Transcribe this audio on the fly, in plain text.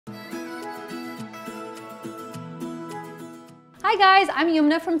Hi guys, I'm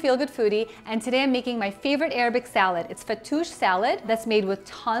Yumna from Feel Good Foodie, and today I'm making my favorite Arabic salad. It's fattoush salad that's made with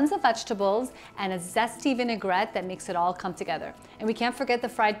tons of vegetables and a zesty vinaigrette that makes it all come together. And we can't forget the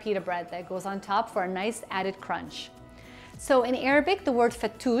fried pita bread that goes on top for a nice added crunch. So in Arabic, the word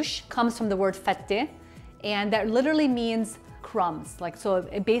fattoush comes from the word fatteh, and that literally means crumbs. So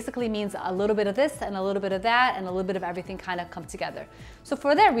it basically means a little bit of this and a little bit of that and a little bit of everything kind of come together. So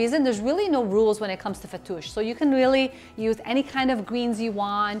for that reason, there's really no rules when it comes to fattoush. So you can really use any kind of greens you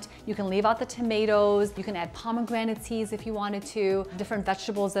want. You can leave out the tomatoes. You can add pomegranate seeds if you wanted to, different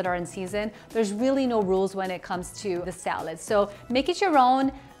vegetables that are in season. There's really no rules when it comes to the salad. So make it your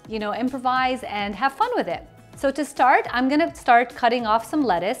own, improvise and have fun with it. So to start, I'm gonna start cutting off some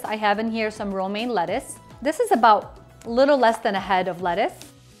lettuce. I have in here some romaine lettuce. This is about a little less than a head of lettuce.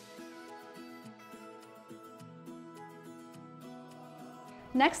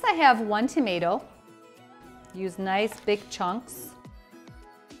 Next, I have 1 tomato. Use nice big chunks.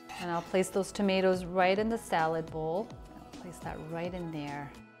 And I'll place those tomatoes right in the salad bowl. I'll place that right in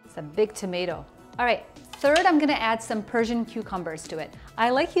there. It's a big tomato. All right, third, I'm gonna add some Persian cucumbers to it. I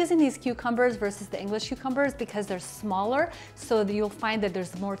like using these cucumbers versus the English cucumbers because they're smaller, so you'll find that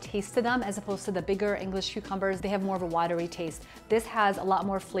there's more taste to them as opposed to the bigger English cucumbers. They have more of a watery taste. This has a lot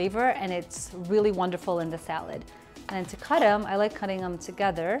more flavor and it's really wonderful in the salad. And to cut them, I like cutting them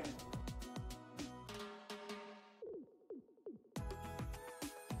together.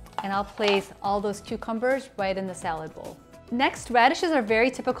 And I'll place all those cucumbers right in the salad bowl. Next, radishes are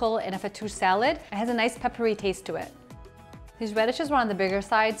very typical in a fattoush salad. It has a nice peppery taste to it. These radishes were on the bigger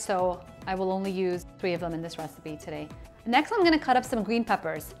side, so I will only use 3 of them in this recipe today. Next, I'm gonna cut up some green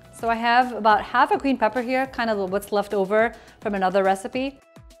peppers. So I have about half a green pepper here, kind of what's left over from another recipe.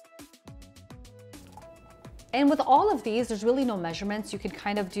 And with all of these, there's really no measurements. You can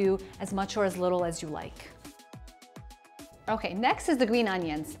kind of do as much or as little as you like. Okay, next is the green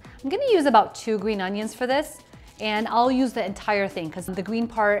onions. I'm gonna use about 2 green onions for this. And I'll use the entire thing because the green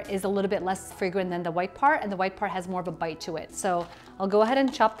part is a little bit less fragrant than the white part, and the white part has more of a bite to it. So I'll go ahead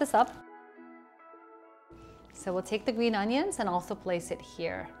and chop this up. So we'll take the green onions and also place it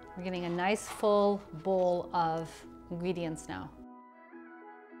here. We're getting a nice full bowl of ingredients now.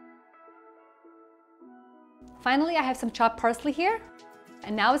 Finally, I have some chopped parsley here.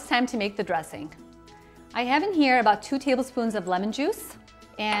 And now it's time to make the dressing. I have in here about 2 tablespoons of lemon juice.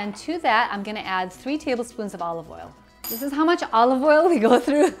 And to that, I'm gonna add 3 tablespoons of olive oil. This is how much olive oil we go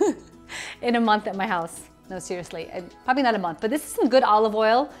through in a month at my house. No, seriously, probably not a month, but this is some good olive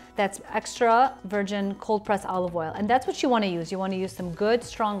oil that's extra virgin cold pressed olive oil. And that's what you wanna use. You wanna use some good,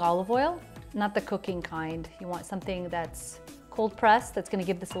 strong olive oil, not the cooking kind. You want something that's cold pressed, that's gonna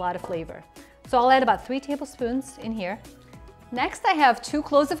give this a lot of flavor. So I'll add about 3 tablespoons in here. Next, I have 2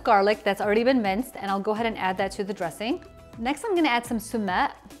 cloves of garlic that's already been minced, and I'll go ahead and add that to the dressing. Next, I'm gonna add some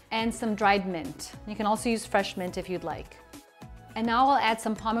sumac and some dried mint. You can also use fresh mint if you'd like. And now I'll add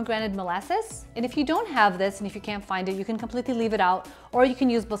some pomegranate molasses. And if you don't have this, and if you can't find it, you can completely leave it out, or you can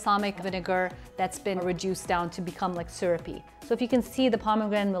use balsamic vinegar that's been reduced down to become like syrupy. So if you can see the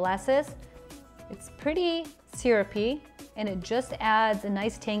pomegranate molasses, it's pretty syrupy, and it just adds a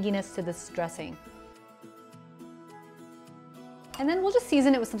nice tanginess to this dressing. And then we'll just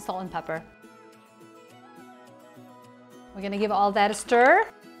season it with some salt and pepper. We're gonna give all that a stir.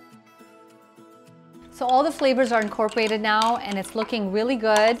 So all the flavors are incorporated now and it's looking really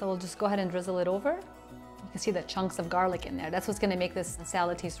good. So we'll just go ahead and drizzle it over. You can see the chunks of garlic in there. That's what's gonna make this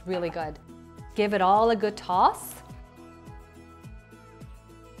salad taste really good. Give it all a good toss.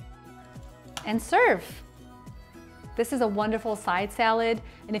 And serve. This is a wonderful side salad.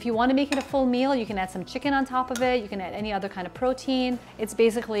 And if you wanna make it a full meal, you can add some chicken on top of it. You can add any other kind of protein. It's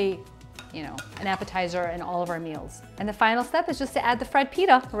basically an appetizer in all of our meals. And the final step is just to add the fried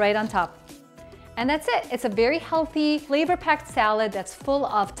pita right on top. And that's it. It's a very healthy, flavor-packed salad that's full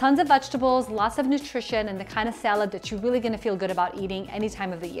of tons of vegetables, lots of nutrition, and the kind of salad that you're really gonna feel good about eating any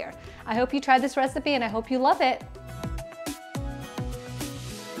time of the year. I hope you tried this recipe and I hope you love it.